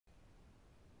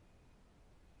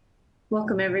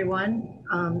Welcome, everyone.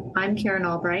 I'm Karen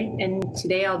Albright, and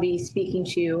today I'll be speaking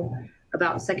to you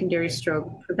about secondary stroke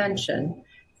prevention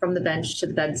from the bench to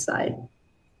the bedside.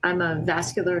 I'm a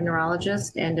vascular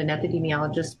neurologist and an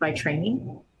epidemiologist by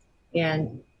training.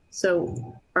 And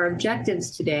so our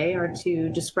objectives today are to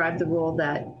describe the role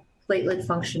that platelet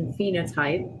function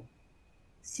phenotype,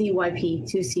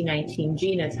 CYP2C19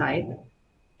 genotype,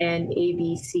 and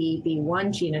ABCB1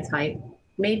 genotype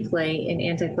may play in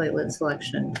antiplatelet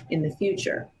selection in the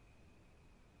future.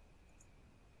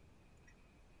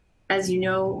 As you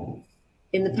know,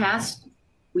 in the past,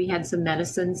 we had some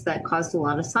medicines that caused a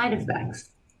lot of side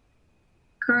effects.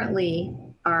 Currently,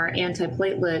 our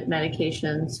antiplatelet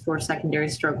medications for secondary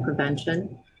stroke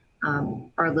prevention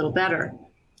are a little better.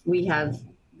 We have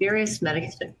various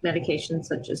medications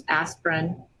such as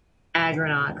aspirin,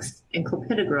 Agrinox, and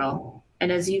Clopidogrel.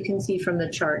 And as you can see from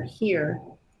the chart here,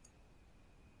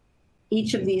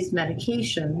 each of these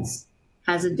medications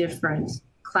has a different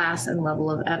class and level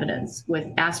of evidence, with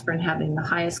aspirin having the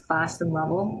highest class and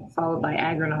level, followed by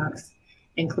Agrinox,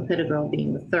 and Clopidogrel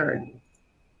being the third.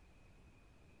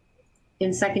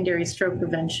 In secondary stroke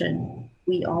prevention,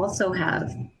 we also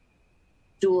have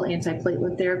dual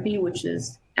antiplatelet therapy, which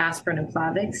is aspirin and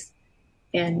Plavix,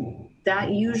 and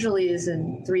that usually is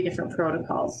in 3 different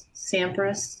protocols: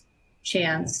 Sampras,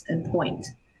 Chance, and Point.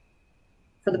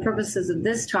 For the purposes of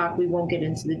this talk, we won't get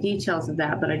into the details of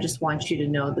that, but I just want you to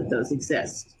know that those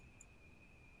exist.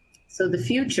 So the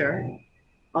future,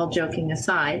 all joking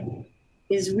aside,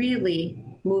 is really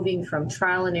moving from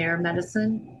trial and error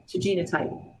medicine to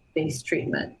genotype-based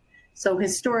treatment. So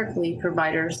historically,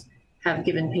 providers have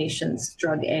given patients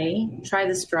drug A, try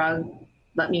this drug,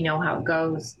 let me know how it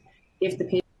goes. If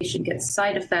the patient gets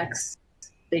side effects,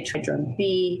 they try drug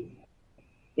B.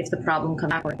 If the problem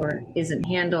comes back or isn't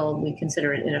handled, we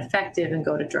consider it ineffective and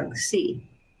go to drug C.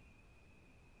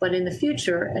 But in the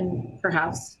future, and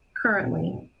perhaps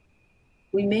currently,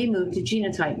 we may move to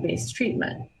genotype-based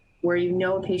treatment, where you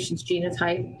know a patient's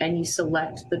genotype and you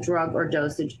select the drug or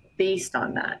dosage based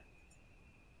on that.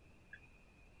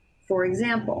 For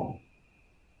example,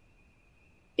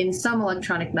 in some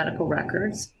electronic medical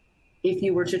records, if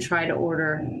you were to try to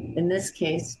order, in this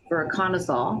case,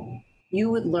 voriconazole, you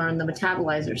would learn the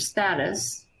metabolizer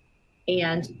status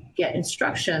and get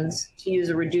instructions to use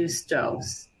a reduced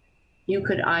dose. You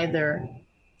could either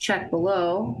check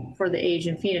below for the age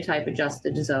and phenotype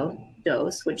adjusted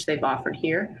dose, which they've offered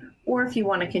here, or if you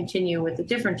want to continue with a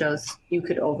different dose, you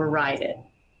could override it.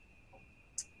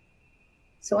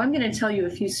 So I'm going to tell you a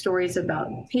few stories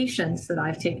about patients that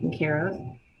I've taken care of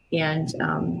and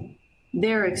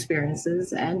their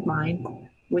experiences and mine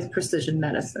with precision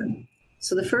medicine.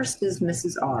 So the first is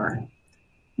Mrs. R.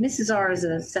 Mrs. R is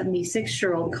a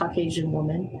 76-year-old Caucasian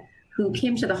woman who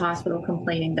came to the hospital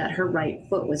complaining that her right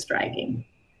foot was dragging.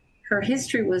 Her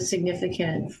history was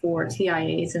significant for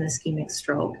TIAs and ischemic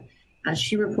stroke, as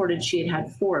she reported she had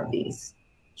had 4 of these.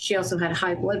 She also had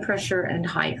high blood pressure and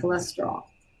high cholesterol.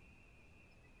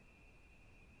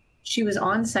 She was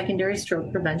on secondary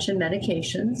stroke prevention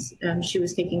medications. She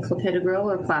was taking Clopidogrel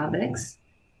or Plavix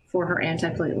for her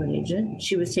antiplatelet agent.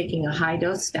 She was taking a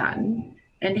high-dose statin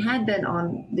and had been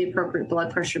on the appropriate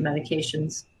blood pressure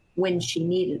medications when she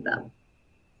needed them.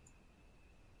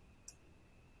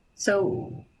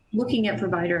 So looking at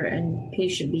provider and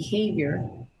patient behavior,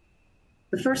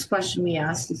 the first question we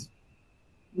asked is,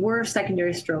 were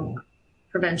secondary stroke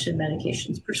prevention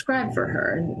medications prescribed for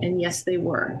her? And yes, they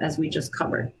were, as we just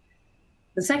covered.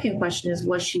 The second question is,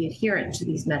 was she adherent to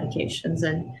these medications?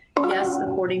 And yes,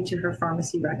 according to her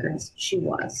pharmacy records, she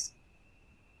was.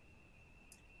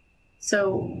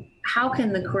 So how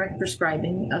can the correct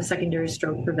prescribing of secondary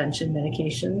stroke prevention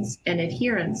medications and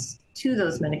adherence to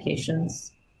those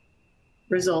medications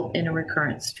result in a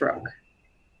recurrent stroke?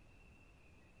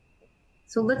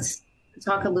 So let's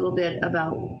talk a little bit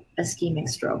about ischemic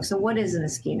stroke. So what is an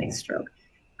ischemic stroke?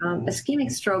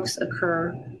 Ischemic strokes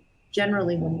occur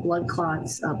generally when blood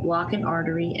clots block an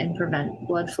artery and prevent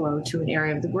blood flow to an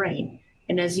area of the brain.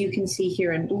 And as you can see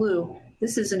here in blue,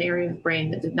 this is an area of the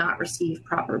brain that did not receive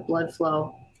proper blood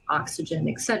flow, oxygen,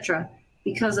 etc.,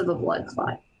 because of a blood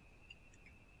clot.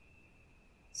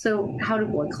 So how do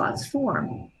blood clots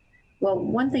form? Well,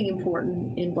 one thing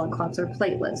important in blood clots are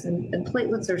platelets, and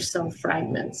platelets are cell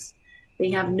fragments. They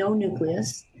have no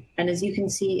nucleus, and as you can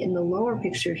see in the lower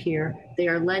picture here, they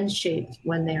are lens-shaped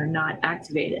when they are not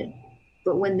activated.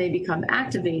 But when they become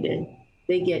activated,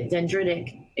 they get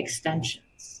dendritic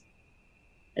extensions.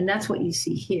 And that's what you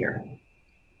see here.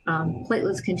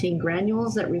 Platelets contain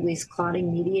granules that release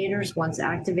clotting mediators once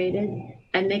activated,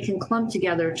 and they can clump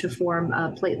together to form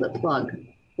a platelet plug,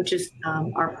 which is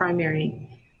our primary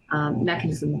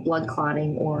mechanism of blood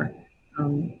clotting or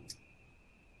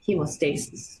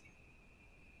hemostasis.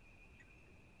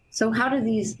 So how do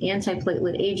these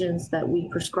antiplatelet agents that we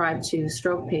prescribe to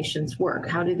stroke patients work?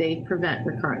 How do they prevent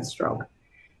recurrent stroke?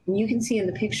 And you can see in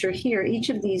the picture here, each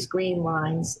of these green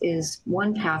lines is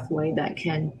one pathway that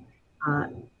can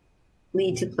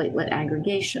lead to platelet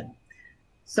aggregation.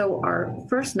 So our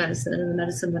first medicine, and the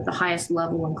medicine with the highest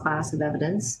level and class of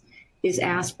evidence, is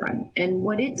aspirin. And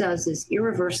what it does is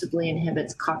irreversibly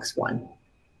inhibits COX-1.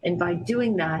 And by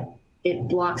doing that, it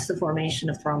blocks the formation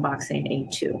of thromboxane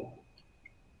A2.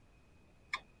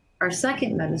 Our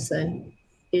second medicine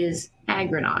is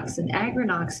Agrinox. And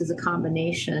Agrinox is a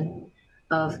combination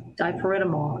of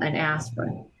dipyridamole and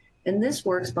aspirin. And this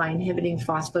works by inhibiting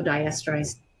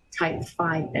phosphodiesterase type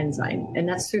 5 enzyme, and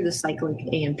that's through the cyclic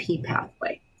AMP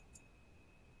pathway.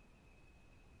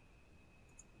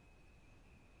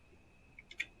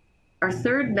 Our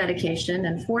third medication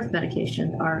and fourth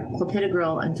medication are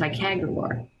clopidogrel and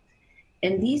ticagrelor.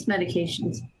 And these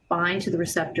medications bind to the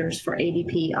receptors for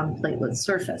ADP on the platelet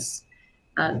surface.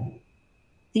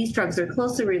 These drugs are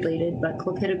closely related, but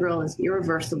clopidogrel is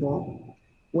irreversible,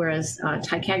 whereas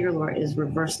ticagrelor is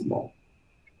reversible.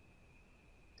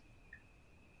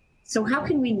 So how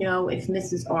can we know if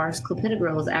Mrs. R's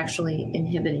clopidogrel is actually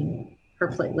inhibiting her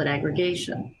platelet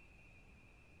aggregation?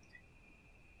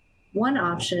 One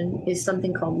option is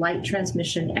something called light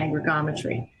transmission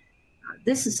aggregometry.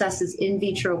 This assesses in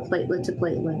vitro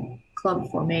platelet-to-platelet clump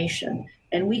formation,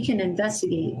 and we can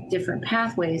investigate different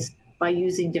pathways by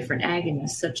using different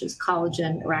agonists, such as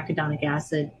collagen, arachidonic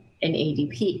acid, and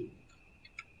ADP.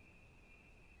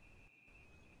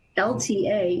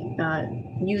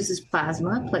 LTA uses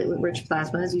plasma, platelet-rich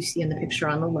plasma, as you see in the picture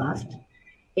on the left.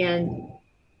 And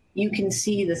you can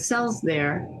see the cells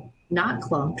there not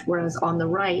clumped, whereas on the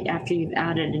right, after you've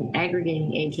added an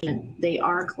aggregating agent, they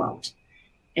are clumped.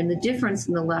 And the difference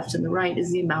in the left and the right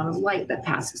is the amount of light that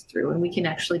passes through, and we can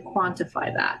actually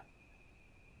quantify that.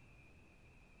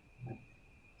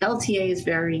 LTA is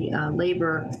very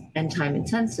labor and time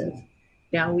intensive.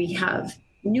 Now we have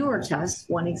newer tests.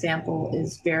 One example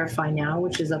is Verify Now,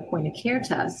 which is a point-of-care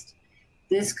test.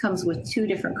 This comes with two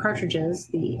different cartridges,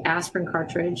 the aspirin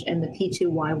cartridge and the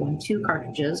P2Y12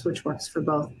 cartridges, which works for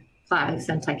both Plavix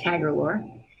and ticagrelor.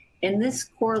 And this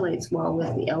correlates well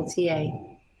with the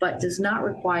LTA, but does not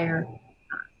require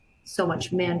so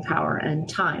much manpower and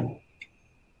time.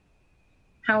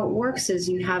 How it works is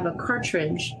you have a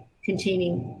cartridge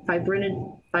containing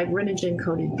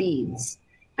fibrinogen-coated beads,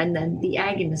 and then the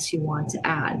agonists you want to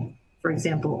add, for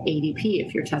example, ADP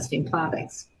if you're testing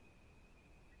Plavix.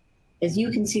 As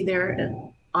you can see there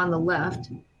on the left,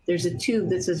 there's a tube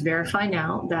that says Verify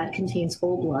Now that contains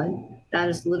whole blood. That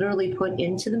is literally put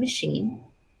into the machine.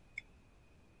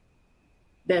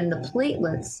 Then the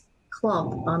platelets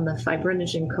clump on the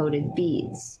fibrinogen-coated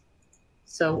beads.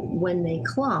 So when they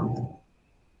clump,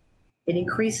 it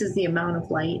increases the amount of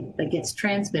light that gets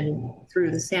transmitted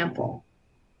through the sample.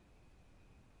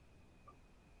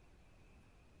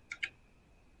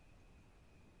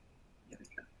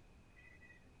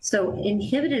 So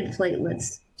inhibited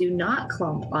platelets do not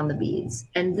clump on the beads,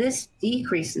 and this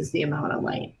decreases the amount of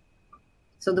light.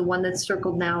 So the one that's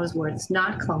circled now is where it's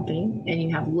not clumping, and you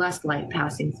have less light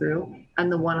passing through,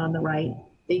 and the one on the right,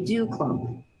 they do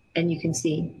clump, and you can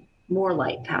see more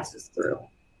light passes through.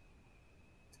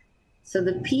 So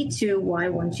the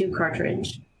P2Y12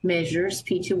 cartridge measures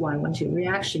P2Y12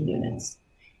 reaction units.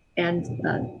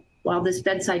 And while this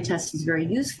bedside test is very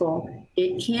useful,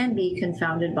 it can be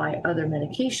confounded by other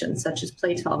medications, such as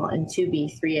Platal and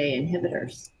 2B3A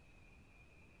inhibitors.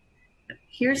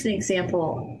 Here's an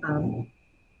example.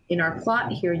 In our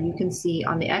plot here, you can see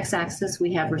on the x-axis,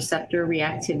 we have receptor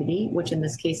reactivity, which in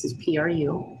this case is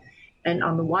PRU. And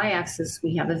on the y-axis,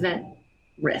 we have event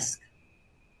risk.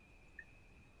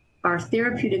 Our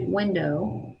therapeutic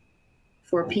window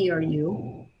for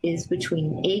PRU is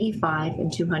between 85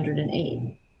 and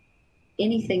 208.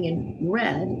 Anything in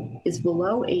red is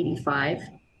below 85,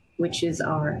 which is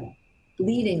our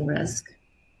bleeding risk,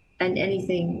 and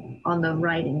anything on the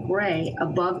right in gray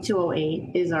above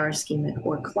 208 is our ischemic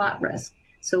or clot risk.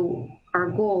 So our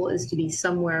goal is to be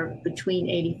somewhere between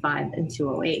 85 and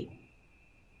 208.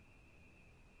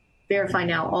 Verify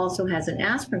Now also has an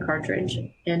aspirin cartridge,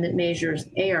 and it measures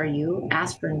ARU,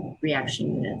 aspirin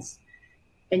reaction units.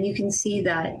 And you can see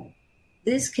that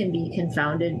this can be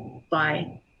confounded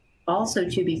by also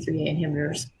 2B3A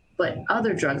inhibitors, but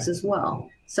other drugs as well,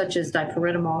 such as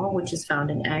dipyridamole, which is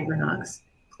found in Agrinox,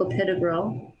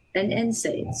 Clopidogrel, and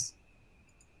NSAIDs.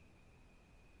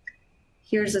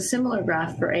 Here's a similar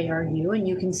graph for ARU, and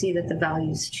you can see that the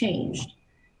values changed.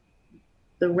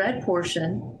 The red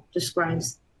portion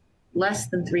describes less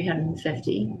than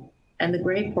 350, and the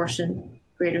gray portion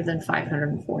greater than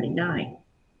 549.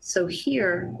 So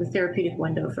here, the therapeutic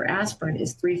window for aspirin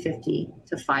is 350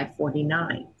 to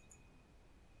 549.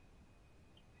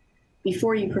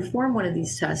 Before you perform one of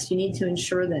these tests, you need to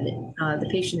ensure that the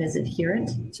patient is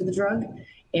adherent to the drug,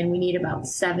 and we need about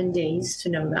 7 days to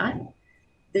know that.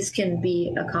 This can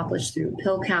be accomplished through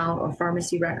pill count or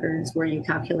pharmacy records where you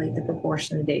calculate the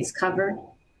proportion of days covered.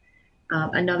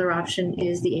 Another option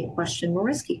is the 8-question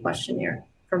Morisky questionnaire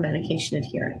for medication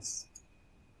adherence.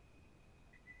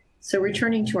 So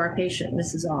returning to our patient,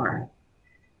 Mrs. R.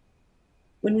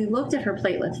 When we looked at her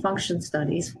platelet function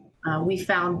studies, we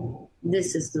found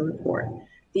this is the report.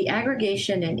 The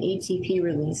aggregation and ATP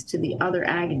release to the other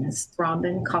agonists,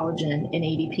 thrombin, collagen, and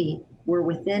ADP, were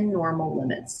within normal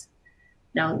limits.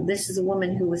 Now, this is a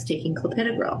woman who was taking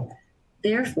clopidogrel.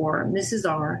 Therefore, Mrs.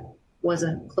 R was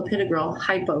a clopidogrel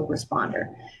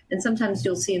hypo-responder. And sometimes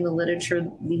you'll see in the literature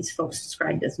these folks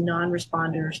described as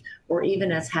non-responders or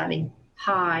even as having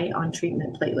high on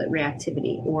treatment platelet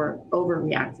reactivity or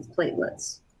overreactive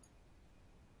platelets.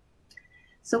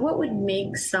 So what would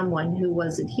make someone who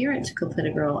was adherent to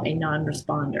clopidogrel a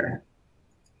non-responder?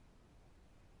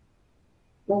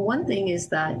 Well, one thing is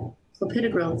that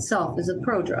clopidogrel itself is a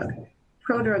prodrug.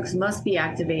 Prodrugs must be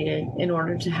activated in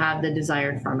order to have the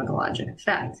desired pharmacologic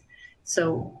effect.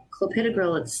 So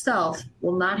clopidogrel itself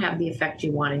will not have the effect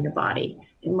you want in your body.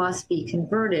 It must be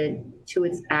converted to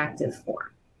its active form.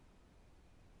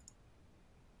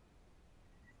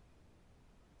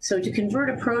 So to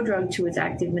convert a prodrug to its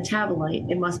active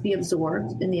metabolite, it must be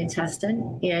absorbed in the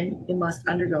intestine and it must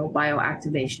undergo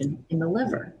bioactivation in the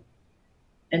liver.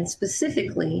 And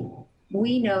specifically,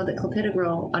 we know that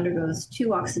clopidogrel undergoes 2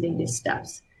 oxidative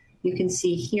steps. You can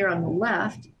see here on the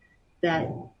left that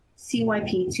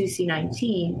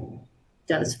CYP2C19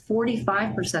 does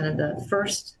 45% of the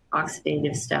first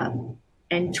oxidative step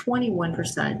and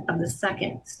 21% of the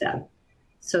second step.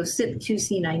 So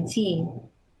CYP2C19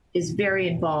 is very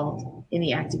involved in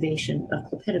the activation of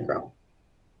clopidogrel.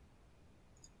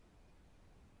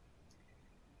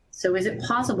 So is it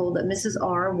possible that Mrs.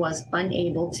 R was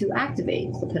unable to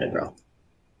activate clopidogrel?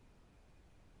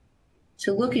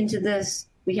 To look into this,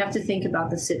 we have to think about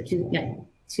the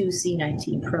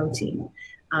CYP2C19 protein.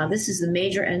 This is the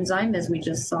major enzyme, as we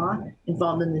just saw,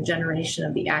 involved in the generation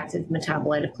of the active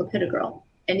metabolite of clopidogrel,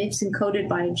 and it's encoded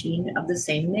by a gene of the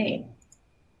same name.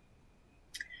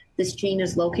 This gene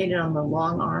is located on the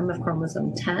long arm of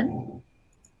chromosome 10.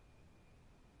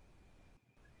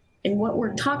 And what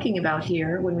we're talking about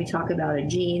here, when we talk about a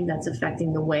gene that's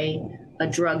affecting the way a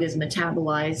drug is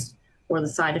metabolized or the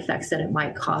side effects that it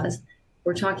might cause,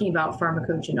 we're talking about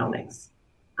pharmacogenomics.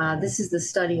 This is the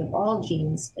study of all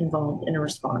genes involved in a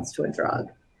response to a drug.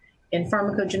 And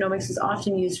pharmacogenomics is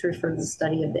often used to refer to the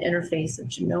study of the interface of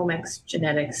genomics,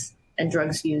 genetics, and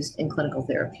drugs used in clinical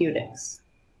therapeutics.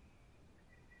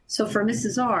 So for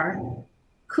Mrs. R,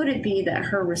 could it be that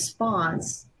her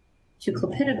response to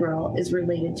clopidogrel is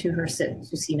related to her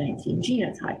CYP2C19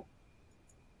 genotype?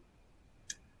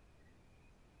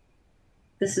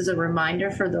 This is a reminder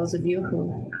for those of you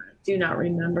who do not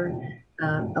remember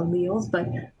alleles, but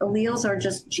alleles are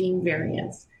just gene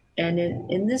variants. And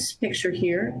in this picture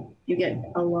here, you get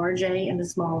a large A and a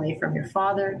small a from your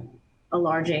father, a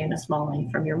large A and a small a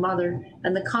from your mother,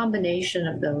 and the combination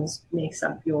of those makes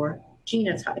up your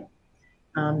genotype.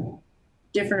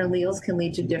 Different alleles can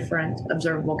lead to different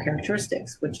observable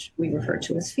characteristics, which we refer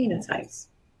to as phenotypes.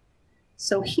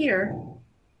 So here,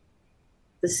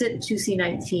 the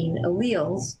CYP2C19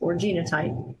 alleles, or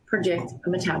genotype, predict a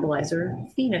metabolizer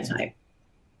phenotype.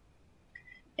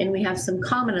 And we have some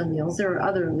common alleles. There are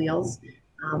other alleles,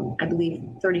 I believe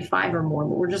 35 or more,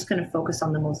 but we're just going to focus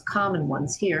on the most common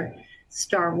ones here.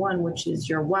 Star 1, which is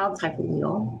your wild type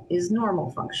allele, is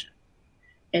normal function.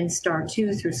 And star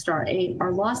 2 through star 8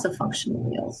 are loss of function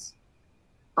alleles.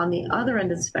 On the other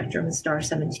end of the spectrum is star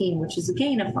 17, which is a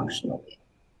gain of function allele.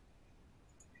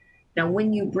 Now,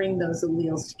 when you bring those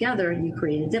alleles together, you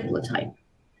create a diplotype.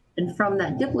 And from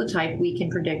that diplotype, we can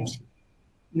predict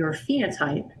your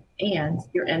phenotype and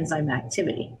your enzyme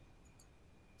activity.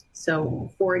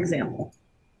 So, for example,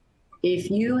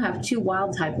 if you have 2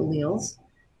 wild type alleles,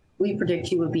 we predict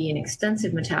you will be an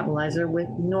extensive metabolizer with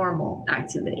normal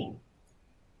activity.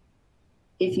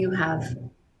 If you have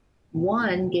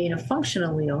 1 gain of function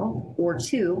allele or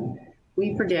 2,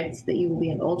 we predict that you will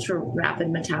be an ultra rapid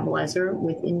metabolizer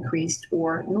with increased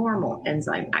or normal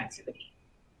enzyme activity.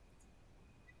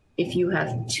 If you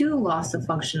have 2 loss of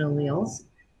function alleles,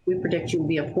 we predict you will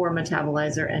be a poor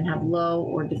metabolizer and have low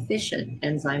or deficient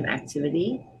enzyme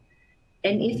activity.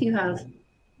 And if you have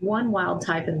one wild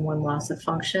type and one loss of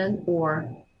function, or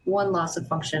one loss of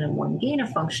function and one gain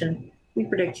of function, we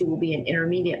predict you will be an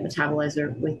intermediate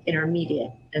metabolizer with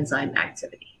intermediate enzyme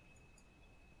activity.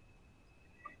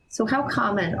 So how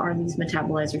common are these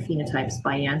metabolizer phenotypes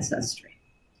by ancestry?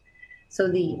 So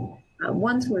the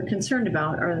ones we're concerned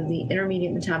about are the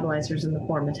intermediate metabolizers and the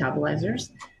poor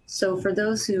metabolizers. So for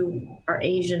those who are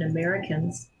Asian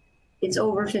Americans, it's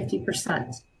over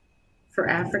 50%. For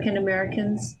African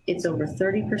Americans, it's over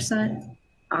 30%.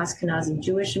 Ashkenazi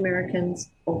Jewish Americans,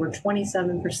 over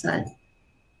 27%.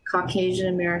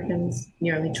 Caucasian Americans,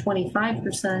 nearly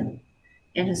 25%.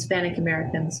 And Hispanic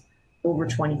Americans, over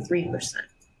 23%.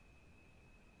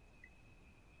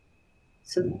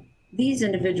 So these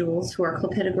individuals who are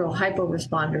clopidogrel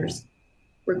hyporesponders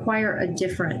require a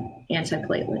different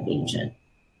antiplatelet agent.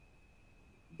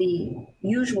 The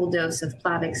usual dose of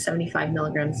Plavix, 75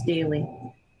 milligrams daily,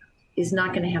 is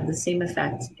not going to have the same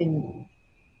effect in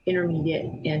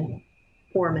intermediate and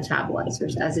poor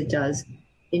metabolizers as it does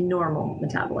in normal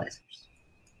metabolizers.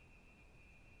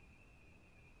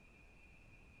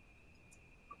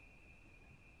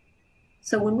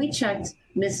 So when we checked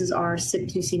Mrs. R's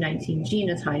CYP2C19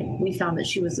 genotype, we found that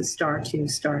she was a star 2,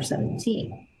 star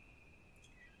 17.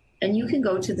 And you can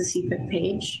go to the CPIC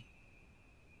page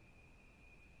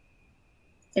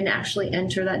and actually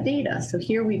enter that data. So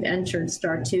here we've entered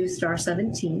star 2, star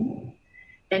 17,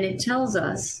 and it tells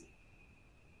us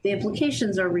the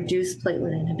implications are reduced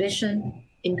platelet inhibition,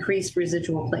 increased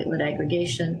residual platelet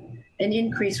aggregation, and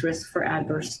increased risk for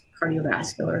adverse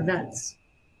cardiovascular events.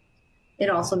 It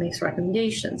also makes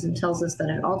recommendations and tells us that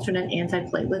an alternate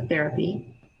antiplatelet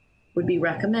therapy would be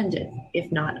recommended,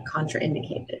 if not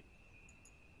contraindicated.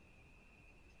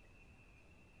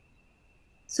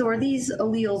 So are these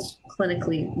alleles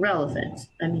clinically relevant?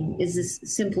 I mean, is this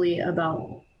simply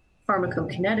about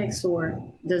pharmacokinetics, or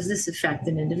does this affect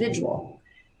an individual?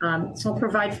 So I'll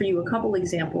provide for you a couple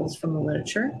examples from the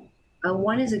literature.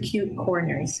 One is acute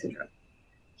coronary syndrome.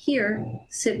 Here,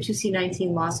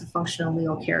 CYP2C19 loss of function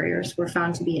allele carriers were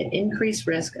found to be at increased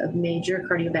risk of major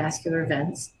cardiovascular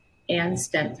events and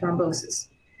stent thrombosis.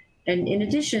 And in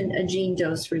addition, a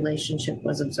gene-dose relationship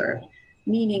was observed,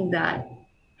 meaning that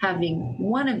having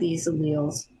one of these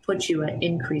alleles puts you at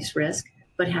increased risk,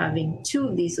 but having two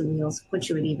of these alleles puts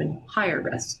you at even higher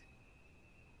risk.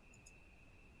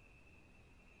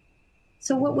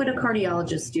 So what would a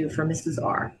cardiologist do for Mrs.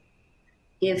 R?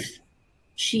 If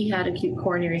she had acute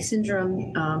coronary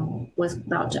syndrome, was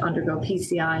about to undergo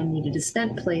PCI and needed a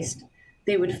stent placed,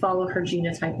 they would follow her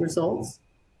genotype results,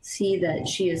 see that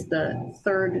she is the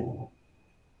third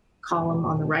column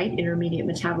on the right, intermediate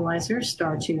metabolizer,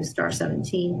 star 2, star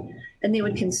 17, and they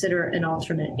would consider an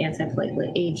alternate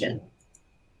antiplatelet agent.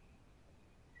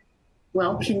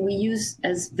 Well, can we use,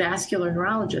 as vascular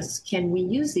neurologists, can we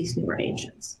use these newer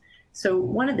agents? So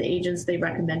one of the agents they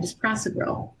recommend is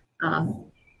prasugrel.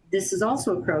 This is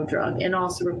also a prodrug and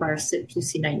also requires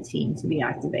CYP2C19 to be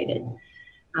activated.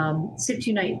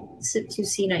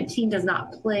 CYP2C19 does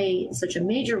not play such a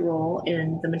major role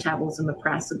in the metabolism of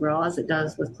prasugrel as it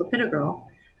does with clopidogrel,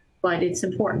 but it's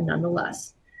important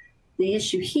nonetheless. The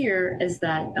issue here is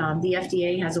that the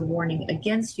FDA has a warning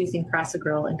against using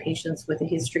prasugrel in patients with a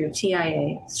history of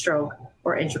TIA, stroke,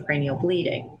 or intracranial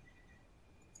bleeding.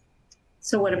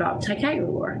 So what about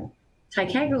ticagrelor?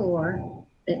 Ticagrelor,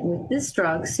 with this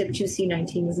drug,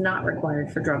 CYP2C19 is not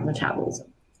required for drug metabolism.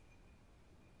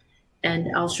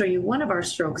 And I'll show you one of our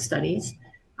stroke studies.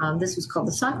 This was called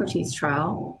the Socrates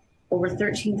trial. Over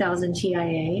 13,000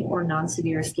 TIA or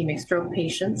non-severe ischemic stroke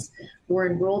patients were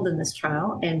enrolled in this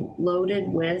trial and loaded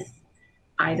with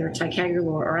either ticagrelor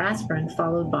or aspirin,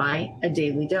 followed by a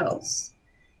daily dose.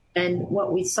 And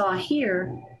what we saw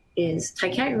here is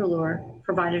ticagrelor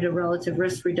provided a relative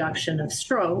risk reduction of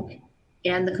stroke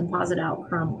and the composite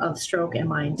outcome of stroke,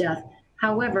 MI, and death.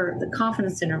 However, the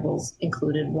confidence intervals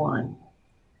included 1.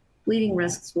 Bleeding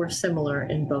risks were similar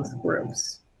in both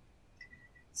groups.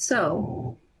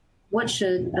 So, what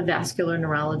should a vascular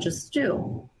neurologist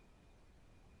do?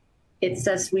 It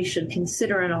says we should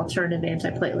consider an alternative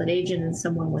antiplatelet agent in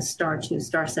someone with star 2,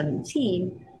 star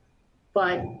 17,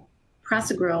 but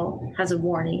prasugrel has a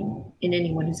warning in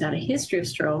anyone who's had a history of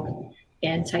stroke,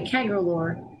 and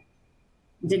ticagrelor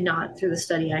did not, through the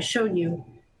study I showed you,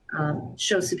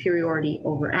 show superiority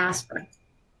over aspirin.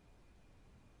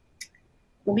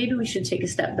 Well, maybe we should take a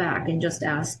step back and just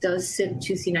ask, does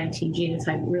CYP2C19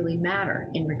 genotype really matter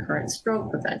in recurrent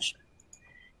stroke prevention?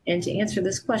 And to answer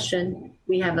this question,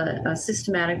 we have a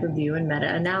systematic review and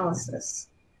meta-analysis.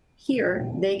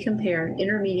 Here, they compared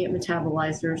intermediate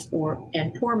metabolizers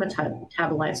and poor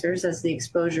metabolizers as the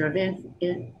exposure of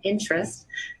interest,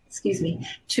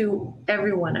 to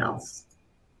everyone else.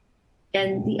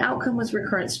 And the outcome was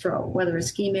recurrent stroke, whether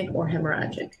ischemic or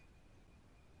hemorrhagic.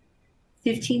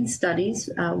 15 studies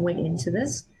went into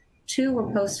this. 2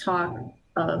 were post hoc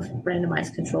of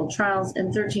randomized controlled trials,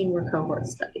 and 13 were cohort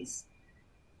studies.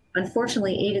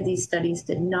 Unfortunately, 8 of these studies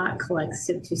did not collect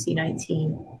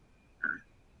CYP2C19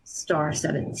 star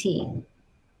 17.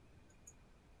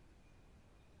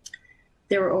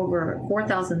 There were over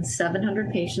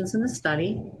 4,700 patients in the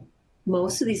study.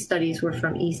 Most of these studies were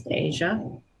from East Asia.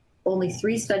 Only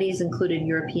 3 studies included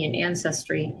European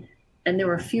ancestry, and there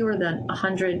were fewer than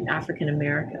 100 African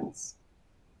Americans.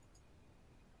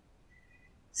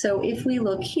 So if we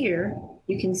look here,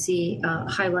 you can see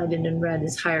highlighted in red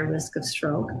is higher risk of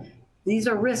stroke. These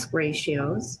are risk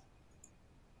ratios.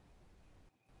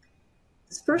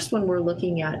 This first one, we're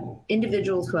looking at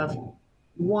individuals who have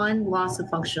 1 loss of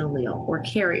function allele, or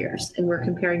carriers, and we're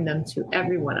comparing them to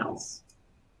everyone else.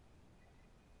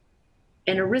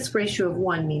 And a risk ratio of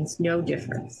 1 means no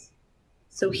difference.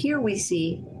 So here we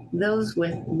see those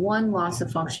with 1 loss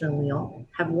of function allele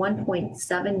have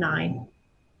 1.79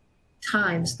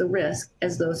 times the risk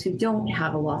as those who don't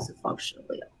have a loss of function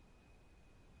allele.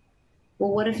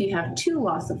 Well, what if you have 2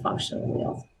 loss of function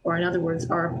alleles, or in other words,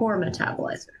 are a poor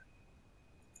metabolizer?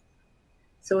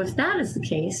 So if that is the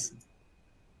case,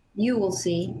 you will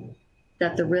see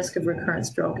that the risk of recurrent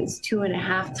stroke is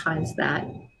 2.5 times that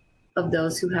of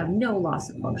those who have no loss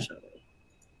of function allele.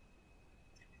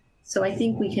 So I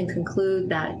think we can conclude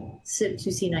that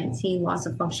CYP2C19 loss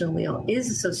of function allele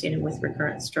is associated with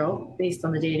recurrent stroke based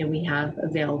on the data we have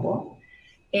available,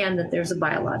 and that there's a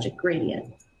biologic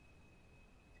gradient.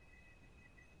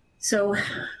 So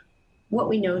what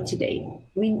we know to date,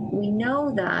 we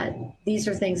know that these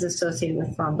are things associated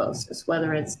with thrombosis,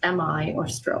 whether it's MI or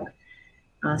stroke.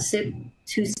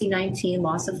 CYP2C19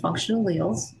 loss of function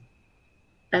alleles,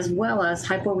 as well as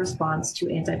hyporesponse to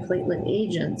antiplatelet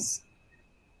agents,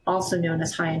 also known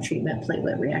as high in treatment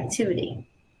platelet reactivity.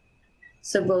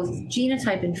 So both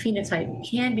genotype and phenotype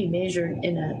can be measured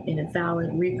in a valid,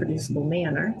 reproducible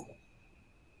manner.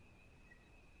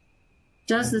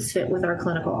 Does this fit with our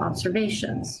clinical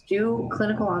observations? Do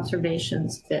clinical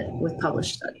observations fit with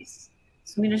published studies?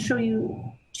 So I'm going to show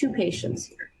you 2 patients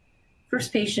here.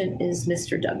 First patient is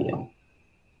Mr. W.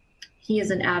 He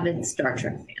is an avid Star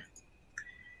Trek fan.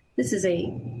 This is a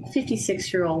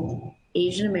 56-year-old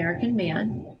Asian American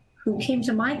man who came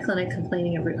to my clinic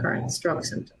complaining of recurrent stroke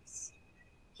symptoms.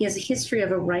 He has a history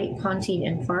of a right pontine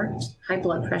infarct, high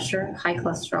blood pressure, high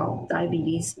cholesterol,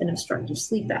 diabetes, and obstructive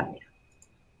sleep apnea.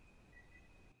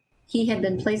 He had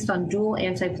been placed on dual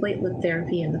antiplatelet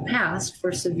therapy in the past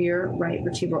for severe right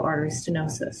vertebral artery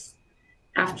stenosis.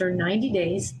 After 90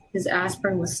 days, his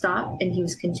aspirin was stopped and he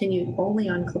was continued only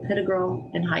on Clopidogrel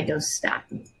and high-dose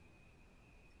statin.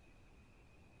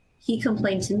 He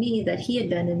complained to me that he had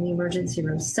been in the emergency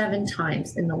room 7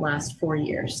 times in the last 4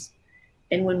 years.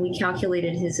 And when we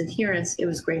calculated his adherence, it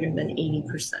was greater than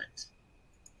 80%.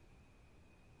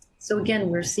 So again,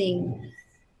 we're seeing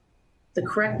the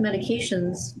correct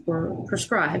medications were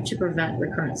prescribed to prevent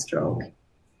recurrent stroke.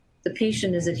 The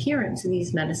patient is adherent to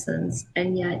these medicines,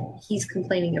 and yet he's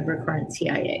complaining of recurrent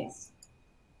TIAs.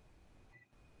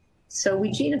 So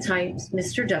we genotyped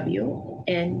Mr. W,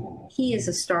 and he is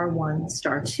a star 1,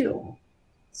 star 2.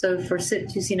 So for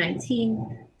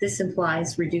CYP2C19, this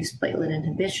implies reduced platelet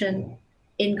inhibition,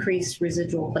 increased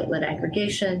residual platelet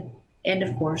aggregation, and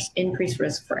of course, increased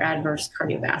risk for adverse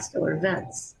cardiovascular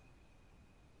events.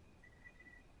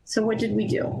 So what did we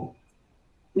do?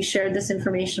 We shared this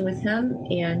information with him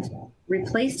and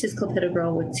replaced his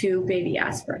Clopidogrel with 2 baby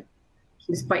aspirin.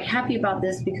 He was quite happy about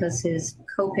this because his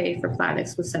copay for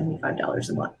Plavix was $75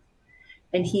 a month.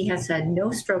 And he has had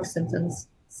no stroke symptoms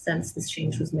since this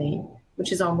change was made,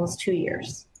 which is almost 2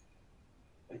 years.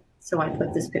 So I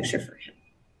put this picture for him.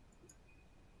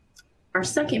 Our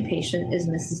second patient is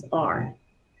Mrs. R,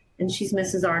 and she's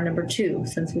Mrs. R number 2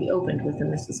 since we opened with the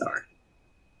Mrs. R.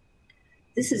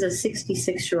 This is a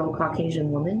 66-year-old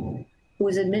Caucasian woman who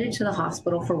was admitted to the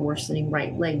hospital for worsening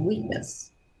right leg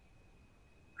weakness.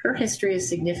 Her history is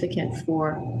significant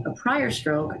for a prior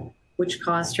stroke, which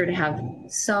caused her to have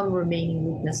some remaining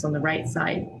weakness on the right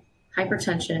side,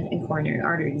 hypertension, and coronary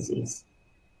artery disease.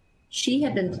 She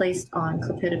had been placed on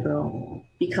Clopidogrel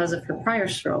because of her prior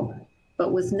stroke,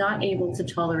 but was not able to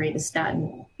tolerate a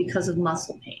statin because of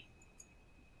muscle pain.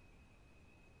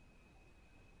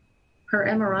 Her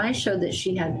MRI showed that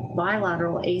she had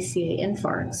bilateral ACA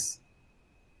infarcts,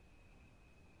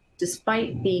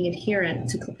 despite being adherent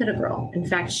to Clopidogrel. In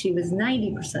fact, she was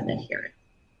 90% adherent.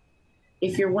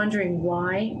 If you're wondering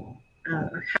why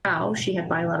or how she had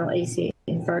bilateral ACA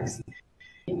infarcts,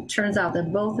 It turns out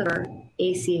that both of her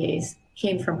ACAs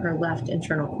came from her left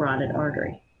internal carotid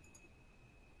artery.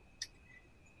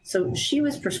 So she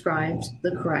was prescribed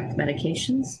the correct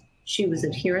medications. She was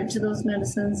adherent to those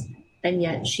medicines, and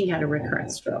yet she had a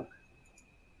recurrent stroke.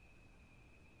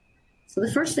 So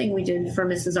the first thing we did for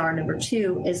Mrs. R number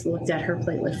 2 is looked at her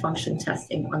platelet function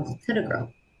testing on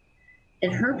Clopidogrel.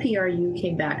 And her PRU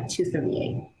came back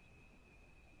 238.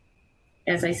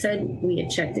 As I said, we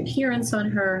had checked adherence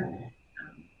on her.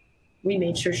 We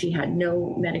made sure she had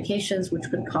no medications which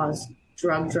could cause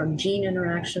drug-drug gene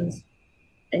interactions.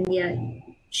 And yet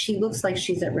she looks like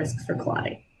she's at risk for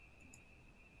clotting.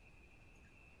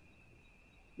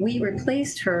 We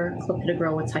replaced her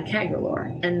Clopidogrel with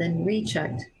ticagrelor and then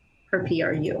rechecked her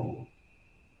PRU.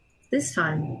 This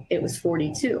time it was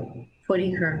 42,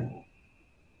 putting her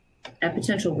at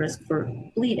potential risk for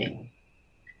bleeding.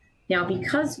 Now,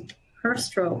 because her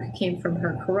stroke came from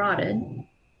her carotid,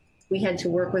 we had to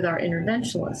work with our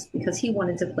interventionalist because he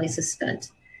wanted to place a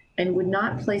stent and would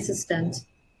not place a stent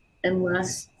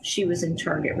unless she was in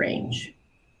target range.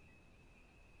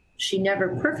 She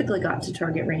never perfectly got to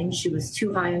target range. She was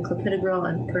too high on Clopidogrel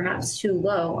and perhaps too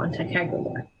low on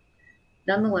ticagrelor.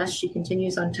 Nonetheless, she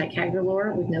continues on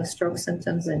ticagrelor with no stroke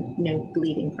symptoms and no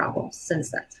bleeding problems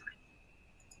since that time.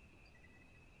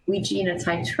 We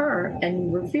genotyped her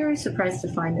and were very surprised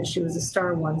to find that she was a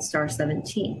star 1, star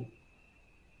 17,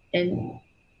 and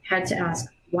had to ask,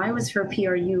 why was her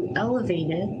PRU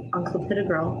elevated on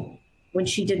Clopidogrel when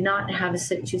she did not have a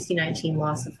CYP2C19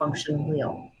 loss of function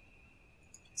allele?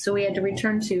 So we had to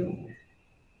return to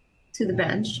the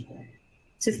bench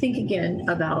to think again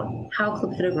about how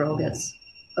Clopidogrel gets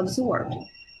absorbed.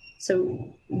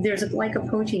 So there's a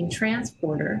glycoprotein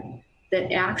transporter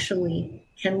that actually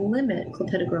can limit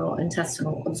Clopidogrel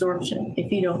intestinal absorption.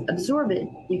 If you don't absorb it,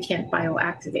 you can't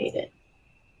bioactivate it.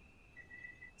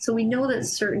 So we know that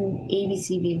certain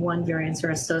ABCB1 variants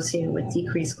are associated with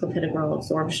decreased Clopidogrel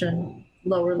absorption,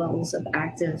 lower levels of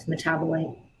active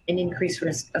metabolite, and increased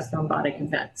risk of thrombotic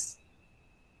events.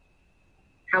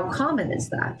 How common is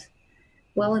that?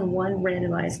 Well, in one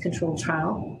randomized controlled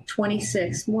trial, more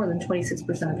than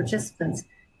 26% of participants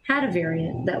had a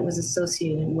variant that was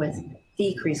associated with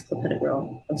decreased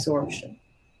Clopidogrel absorption.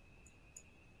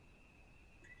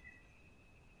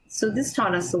 So this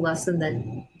taught us the lesson that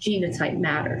genotype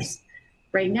matters.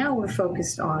 Right now, we're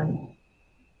focused on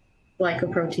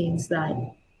glycoproteins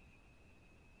that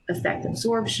affect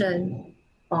absorption,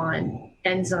 on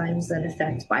enzymes that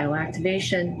affect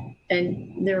bioactivation,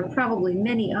 and there are probably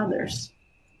many others.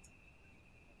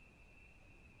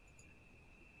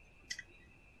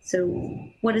 So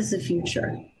what is the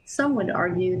future? Some would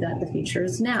argue that the future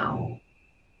is now.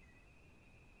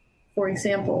 For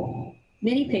example,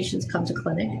 many patients come to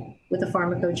clinic with a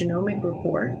pharmacogenomic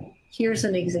report. Here's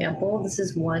an example. This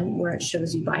is one where it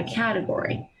shows you by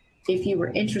category. If you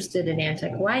were interested in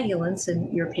anticoagulants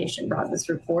and your patient brought this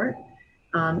report,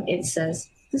 it says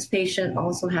this patient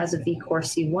also has a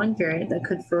VCORC1 variant that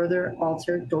could further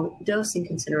alter dosing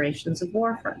considerations of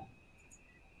warfarin.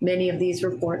 Many of these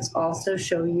reports also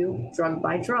show you drug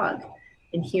by drug.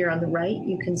 And here on the right,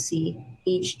 you can see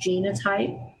each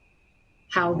genotype,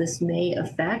 how this may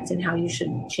affect and how you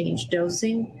should change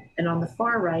dosing. And on the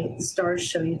far right, the stars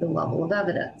show you the level of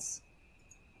evidence.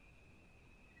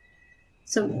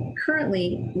 So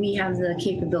currently, we have the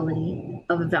capability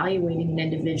of evaluating an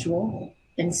individual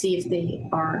and see if they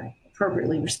are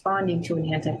appropriately responding to an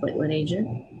antiplatelet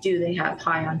agent. Do they have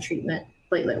high on treatment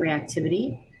platelet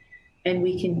reactivity? And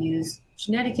we can use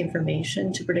genetic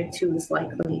information to predict who is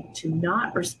likely to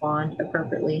not respond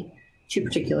appropriately to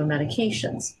particular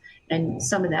medications. And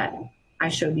some of that, I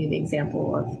showed you the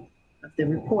example of the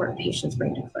report patients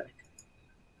bring to clinic.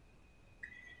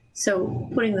 So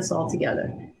putting this all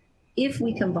together, if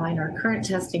we combine our current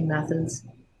testing methods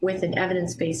with an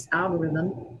evidence-based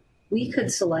algorithm, we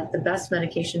could select the best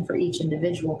medication for each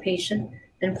individual patient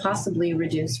and possibly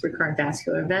reduce recurrent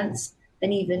vascular events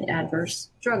and even adverse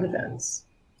drug events.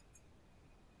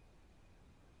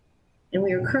 And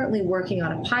we are currently working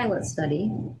on a pilot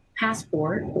study,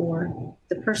 PASSPORT, or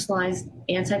the Personalized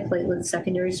Antiplatelet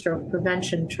Secondary Stroke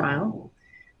Prevention Trial.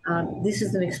 This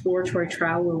is an exploratory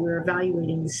trial where we're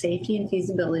evaluating the safety and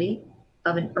feasibility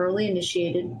of an early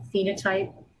initiated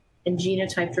phenotype and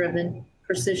genotype-driven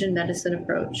precision medicine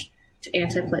approach to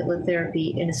antiplatelet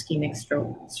therapy in ischemic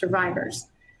stroke survivors.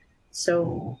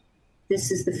 So this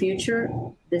is the future,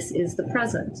 this is the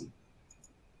present.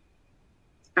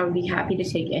 I would be happy to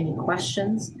take any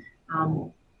questions.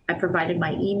 I provided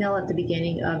my email at the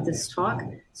beginning of this talk,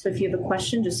 so if you have a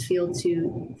question, just feel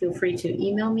free to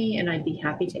email me and I'd be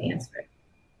happy to answer it.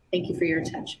 Thank you for your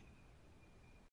attention.